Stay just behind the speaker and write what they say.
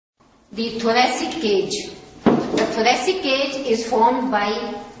The thoracic cage. The thoracic cage is formed by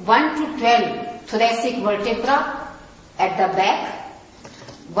 1 to 12 thoracic vertebra at the back,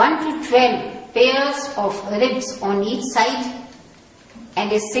 1 to 12 pairs of ribs on each side,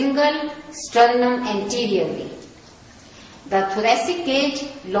 and a single sternum anteriorly. The thoracic cage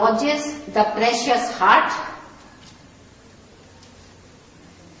lodges the precious heart,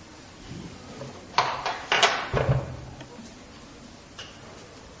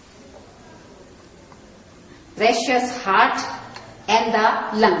 and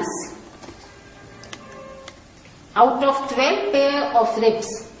the lungs. Out of 12 pair of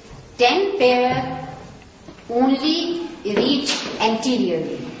ribs, 10 pair only reach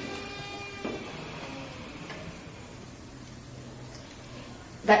anteriorly.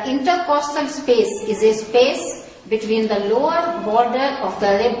 The intercostal space is a space between the lower border of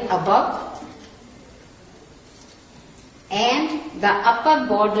the rib above and the upper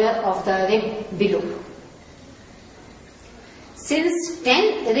border of the rib below. Since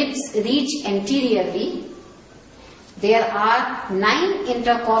 10 ribs reach anteriorly, there are 9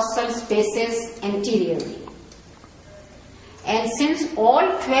 intercostal spaces anteriorly. And since all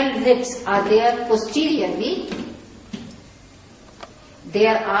 12 ribs are there posteriorly,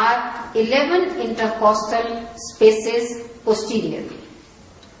 there are 11 intercostal spaces posteriorly.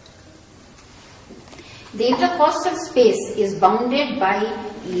 The intercostal space is bounded by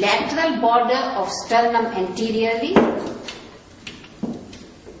lateral border of sternum anteriorly,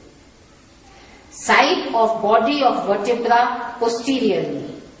 side of body of vertebra posteriorly,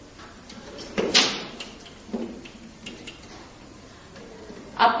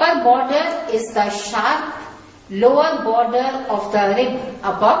 upper border is the sharp lower border of the rib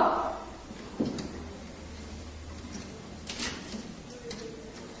above,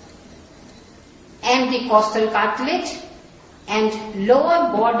 and the costal cartilage, and lower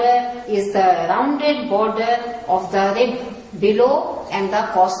border is the rounded border of the rib below and the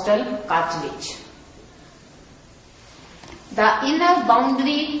costal cartilage. The inner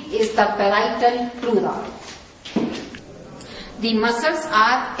boundary is the parietal pleura. The muscles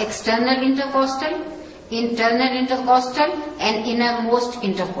are external intercostal, internal intercostal, and innermost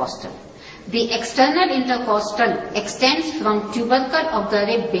intercostal. The external intercostal extends from tubercle of the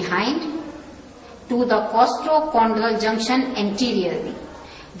rib behind to the costochondral junction anteriorly.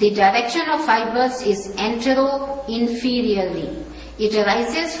 The direction of fibers is antero-inferiorly. It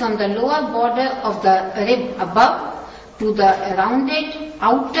arises from the lower border of the rib above to the rounded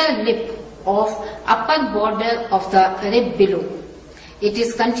outer lip of upper border of the rib below. It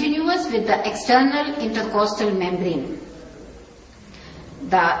is continuous with the external intercostal membrane.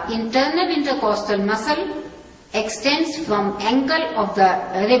 The internal intercostal muscle extends from angle of the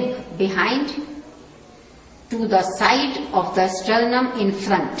rib behind to the side of the sternum in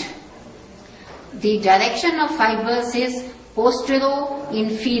front. The direction of fibers is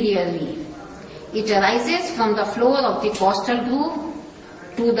postero-inferiorly. It arises from the floor of the costal groove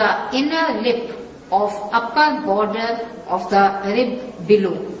to the inner lip of upper border of the rib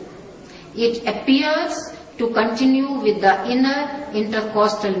below. It appears to continue with the inner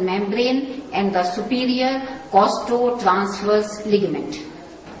intercostal membrane and the superior costotransverse ligament.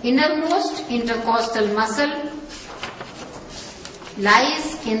 Innermost intercostal muscle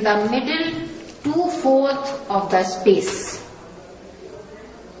lies in the middle 2/4 of the space.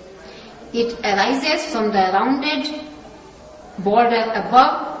 It arises from the rounded border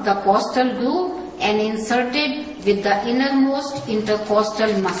above the costal groove and inserted with the innermost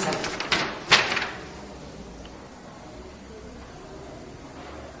intercostal muscle.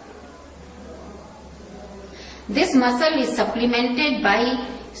 This muscle is supplemented by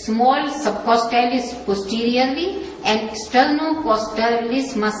small subcostalis posteriorly and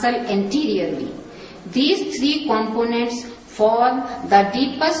sternocostalis muscle anteriorly. These three components form the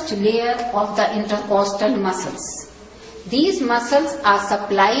deepest layer of the intercostal muscles. These muscles are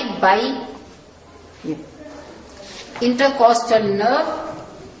supplied by intercostal nerve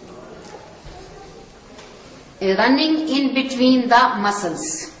running in between the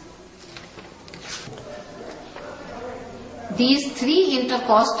muscles. These three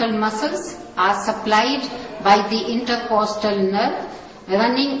intercostal muscles are supplied by the intercostal nerve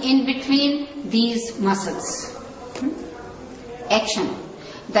running in between these muscles. Action.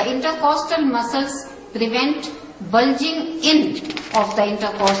 The intercostal muscles prevent bulging in of the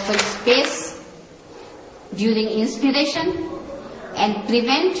intercostal space during inspiration and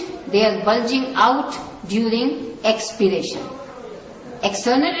prevent their bulging out during expiration.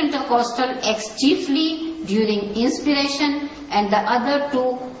 External intercostal acts chiefly during inspiration and the other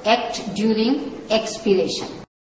two act during expiration.